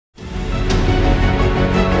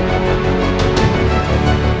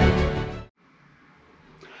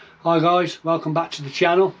Hi guys, welcome back to the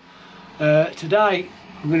channel. Today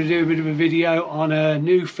I'm going to do a bit of a video on a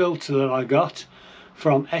new filter that I got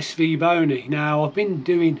from Svbony. Now I've been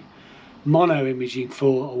doing mono imaging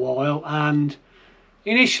for a while, and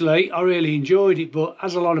initially I really enjoyed it, but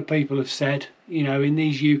as a lot of people have said, you know, in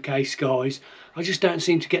these UK skies I just don't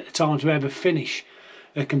seem to get the time to ever finish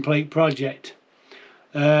a complete project.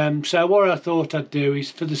 So what I thought I'd do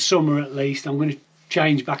is, for the summer at least, I'm going to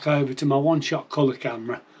change back over to my one-shot colour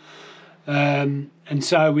camera. And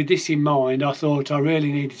so with this in mind, I thought I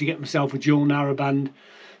really needed to get myself a dual narrowband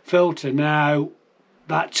filter. Now,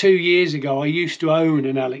 about 2 years ago I used to own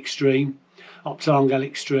an L-Xtreme, Optolong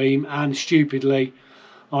L-Xtreme, and stupidly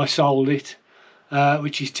I sold it,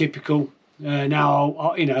 which is typical.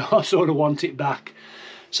 Now I sort of want it back.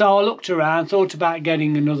 So I looked around, thought about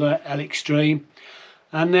getting another L-Xtreme,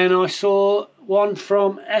 and then I saw one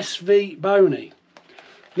from Svbony.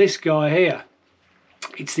 This guy here.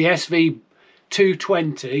 It's the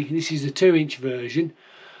SV220. This is the 2-inch version.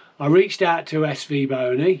 I reached out to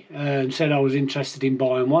Svbony and said I was interested in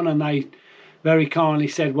buying one, and they very kindly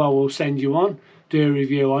said, well, we'll send you one, do a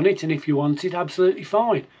review on it, and if you want it, absolutely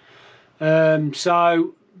fine.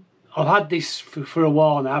 So I've had this for a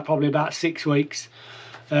while now, probably about 6 weeks.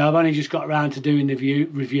 I've only just got around to doing the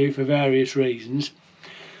review for various reasons.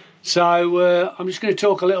 So I'm just going to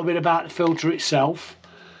talk a little bit about the filter itself.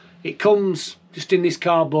 It comes just in this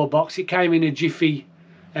cardboard box. It came in a jiffy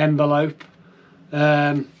envelope,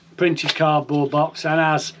 printed cardboard box, and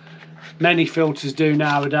as many filters do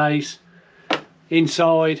nowadays,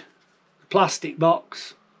 inside the plastic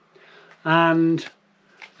box and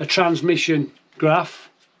a transmission graph,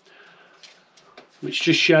 which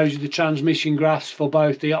just shows you the transmission graphs for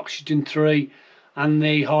both the oxygen 3 and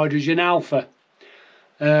the hydrogen alpha.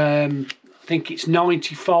 I think it's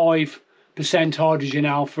 95% hydrogen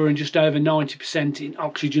alpha and just over 90% in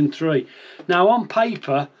oxygen 3. Now on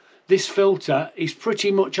paper this filter is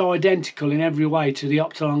pretty much identical in every way to the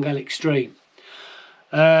Optolong L-Xtreme.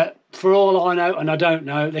 For all I know, and I don't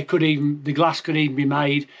know, the glass could even be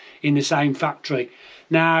made in the same factory.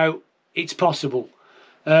 Now it's possible.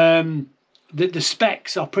 The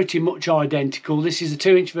specs are pretty much identical. This is a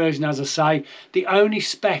 2-inch version, as I say. The only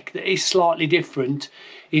spec that is slightly different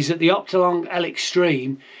is that the Optolong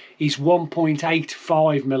L-Xtreme is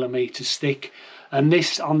 1.85mm thick, and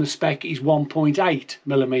this on the spec is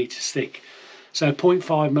 1.8mm thick. So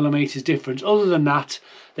 0.5mm difference. Other than that,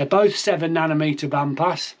 they're both 7nm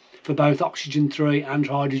bandpass for both oxygen 3 and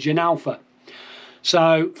hydrogen alpha.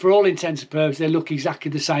 So for all intents and purposes, they look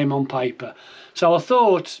exactly the same on paper. So I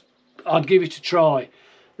thought I'd give it a try.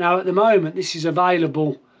 Now at the moment this is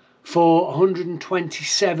available for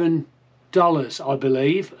 $127, I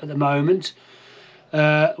believe, at the moment,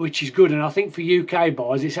 which is good, and I think for UK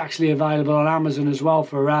buyers it's actually available on Amazon as well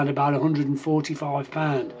for around about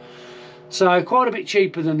 £145. So quite a bit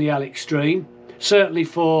cheaper than the L-Xtreme, certainly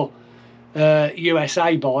for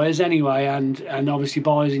USA buyers anyway, and obviously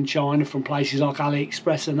buyers in China from places like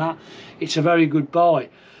AliExpress and that. It's a very good buy.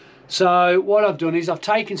 So what I've done is I've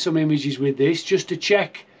taken some images with this just to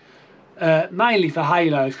check, mainly for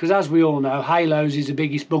halos, because as we all know, halos is the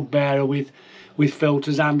biggest bugbearer with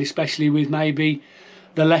filters, and especially with maybe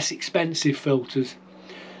the less expensive filters.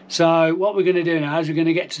 So what we're going to do now is we're going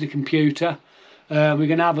to get to the computer. We're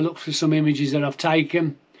going to have a look for some images that I've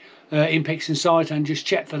taken in PixInsight and just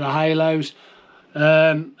check for the halos,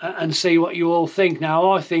 and see what you all think.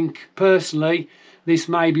 Now I think personally this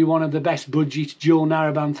may be one of the best budget dual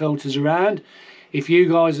narrowband filters around. If you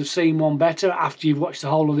guys have seen one better after you've watched the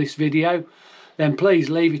whole of this video, then please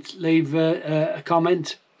leave a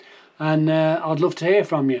comment, and I'd love to hear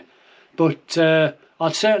from you. But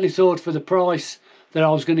I'd certainly thought for the price that I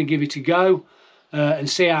was going to give it a go and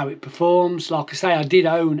see how it performs. Like I say, I did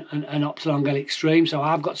own an Optolong L-Xtreme, so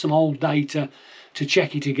I've got some old data to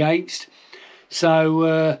check it against.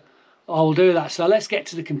 So I'll do that. So let's get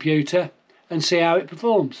to the computer and see how it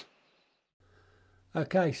performs.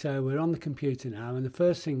 Okay, so we're on the computer now, and the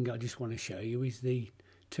first thing I just want to show you is the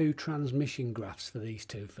two transmission graphs for these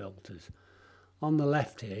two filters. On the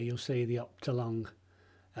left here you'll see the Optolong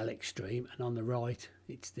L-Xtreme, and on the right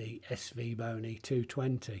it's the Svbony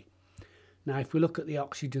 220. Now if we look at the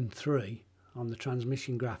oxygen 3 on the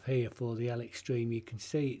transmission graph here for the L-Xtreme, you can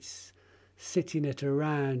see it's sitting at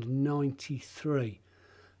around 93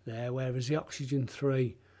 there, whereas the oxygen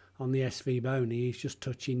 3 on the Svbony is just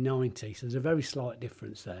touching 90, so there's a very slight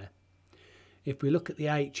difference there. If we look at the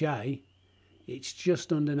HA, it's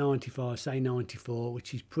just under 95, say 94,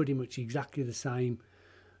 which is pretty much exactly the same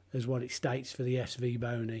as what it states for the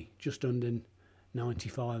Svbony, just under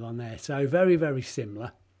 95 on there. So very, very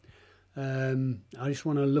similar. I just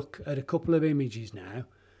want to look at a couple of images now.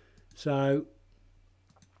 So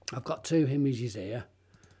I've got two images here,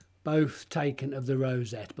 both taken of the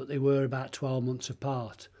rosette, but they were about 12 months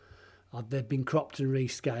apart. They've been cropped and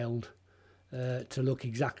rescaled to look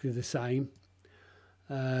exactly the same.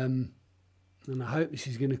 And I hope this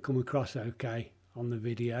is going to come across okay on the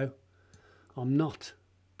video. I'm not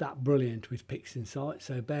that brilliant with PixInsight,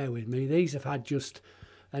 so bear with me. These have had just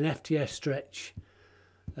an FTS stretch,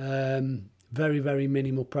 very, very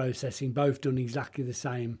minimal processing, both done exactly the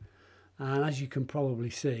same. And as you can probably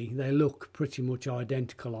see, they look pretty much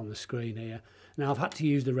identical on the screen here. Now, I've had to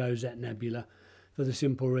use the Rosette Nebula for the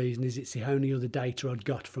simple reason is it's the only other data I'd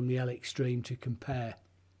got from the L-Xtreme to compare.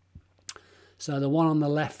 So the one on the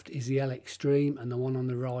left is the L-Xtreme and the one on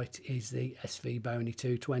the right is the Svbony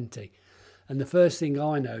 220. And the first thing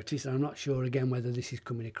I noticed, and I'm not sure again whether this is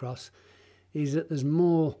coming across, is that there's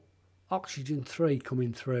more oxygen 3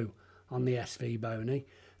 coming through on the Svbony.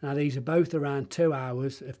 Now these are both around 2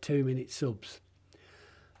 hours of 2-minute subs.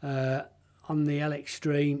 On the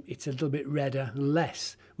L-Xtreme it's a little bit redder and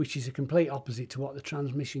less, which is a complete opposite to what the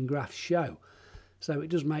transmission graphs show. So it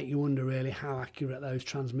does make you wonder really how accurate those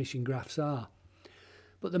transmission graphs are.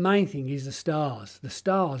 But the main thing is the stars. The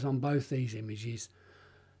stars on both these images,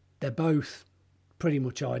 they're both pretty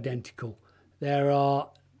much identical. There are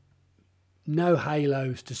no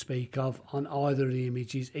halos to speak of on either of the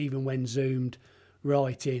images, even when zoomed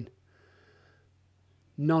right in.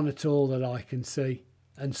 None at all that I can see,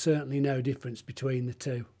 and certainly no difference between the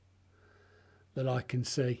two that I can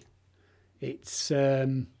see. It's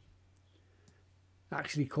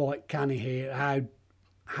actually quite canny here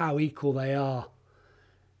how equal they are.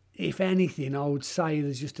 If anything, I would say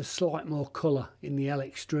there's just a slight more colour in the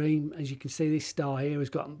L-Xtreme. As you can see, this star here has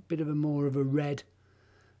got a bit of a more of a red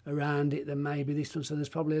around it than maybe this one, so there's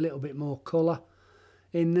probably a little bit more colour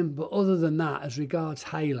in them. But other than that, as regards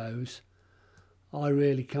halos, I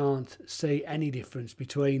really can't see any difference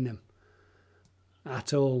between them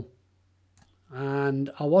at all.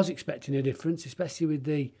 And I was expecting a difference, especially with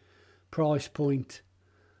the price point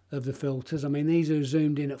of the filters. I mean, these are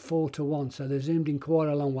zoomed in at 4:1, so they're zoomed in quite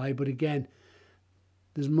a long way, but again,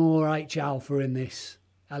 there's more H alpha in this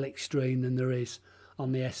L-Xtreme than there is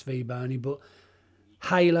on the Svbony. But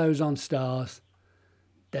halos on stars,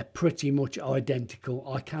 they're pretty much identical.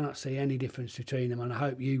 I cannot see any difference between them, and I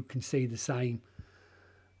hope you can see the same.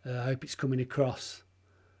 I hope it's coming across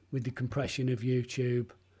with the compression of YouTube,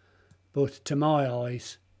 but to my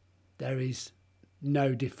eyes there is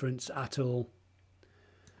no difference at all.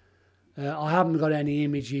 I haven't got any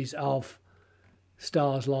images of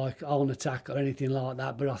stars like Alnitak or anything like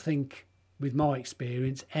that, but I think with my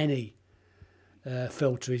experience any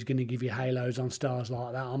filter is going to give you halos on stars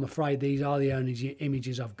like that. I'm afraid these are the only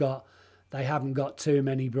images I've got. They haven't got too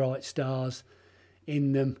many bright stars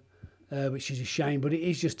in them, which is a shame, but it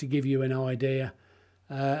is just to give you an idea.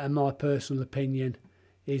 And my personal opinion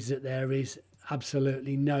is that there is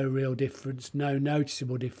absolutely no real difference, no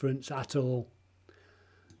noticeable difference at all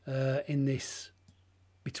in this,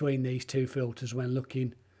 between these two filters when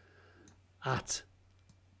looking at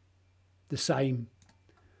the same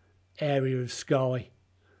area of sky.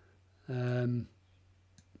 Like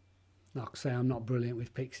I say, I'm not brilliant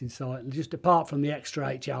with PixInsight. Just apart from the extra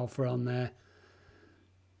H alpha on there,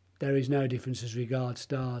 there is no difference as regards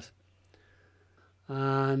stars.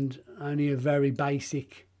 And only a very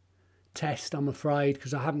basic test, I'm afraid,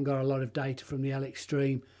 because I haven't got a lot of data from the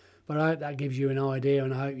L-Xtreme. But I hope that gives you an idea,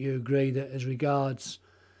 and I hope you agree that as regards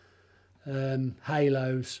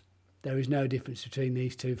halos, there is no difference between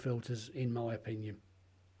these two filters, in my opinion.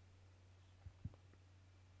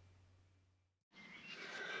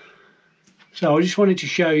 So I just wanted to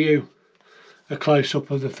show you a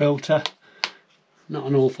close-up of the filter. Not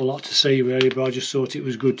an awful lot to see really, but I just thought it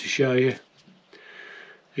was good to show you.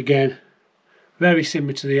 Again, very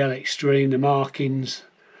similar to the L-Xtreme, the markings,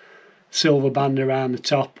 silver band around the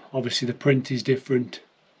top. Obviously the print is different,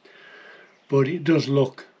 but it does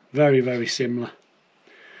look very, very similar.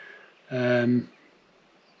 And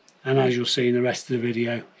as you'll see in the rest of the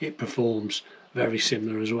video, it performs very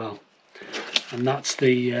similar as well. And that's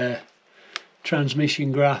the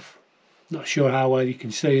transmission graph. Not sure how well you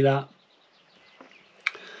can see that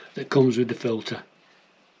comes with the filter.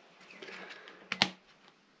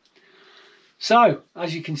 So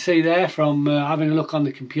as you can see there from having a look on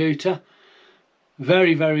the computer,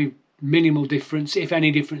 very, very minimal difference, if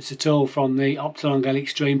any difference at all, from the Optolong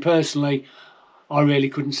L-Xtreme. Personally, I really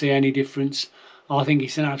couldn't see any difference. I think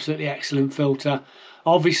it's an absolutely excellent filter.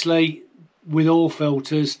 Obviously, with all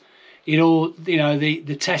filters, it all, you know,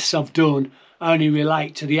 the tests I've done only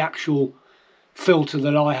relate to the actual filter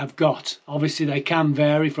that I have got. Obviously they can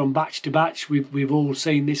vary from batch to batch. We've all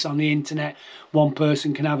seen this on the internet. One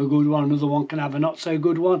person can have a good one, another one can have a not so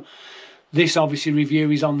good one. This obviously review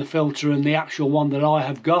is on the filter and the actual one that I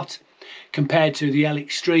have got compared to the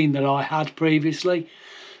L-Xtreme that I had previously.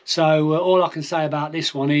 So all I can say about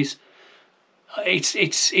this one is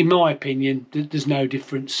it's in my opinion there's no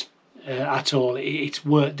difference at all. It's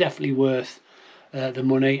definitely worth the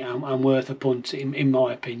money and worth a punt in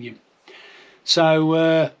my opinion.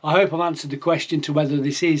 So I hope I've answered the question to whether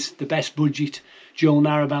this is the best budget dual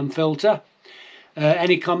narrowband filter.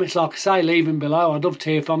 Any comments, like I say, leave them below. I'd love to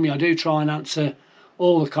hear from you. I do try and answer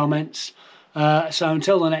all the comments. So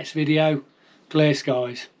until the next video, clear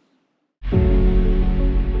skies.